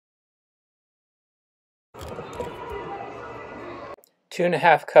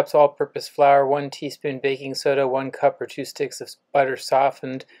2½ cups all-purpose flour, 1 teaspoon baking soda, 1 cup or 2 sticks of butter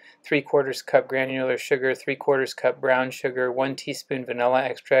softened, 3/4 cup granular sugar, 3/4 cup brown sugar, 1 teaspoon vanilla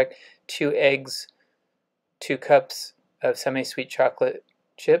extract, 2 eggs, 2 cups of semi-sweet chocolate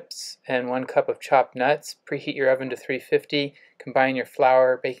chips, and 1 cup of chopped nuts. Preheat your oven to 350. Combine your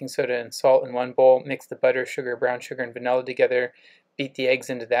flour, baking soda, and salt in one bowl. Mix the butter, sugar, brown sugar, and vanilla together. Beat the eggs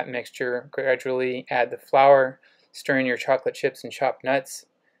into that mixture. Gradually add the flour. Stir in your chocolate chips and chopped nuts.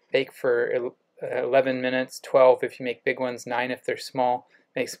 Bake for 11 minutes, 12 if you make big ones, 9 if they're small.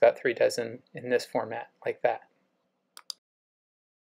 Makes about 3 dozen in this format, like that.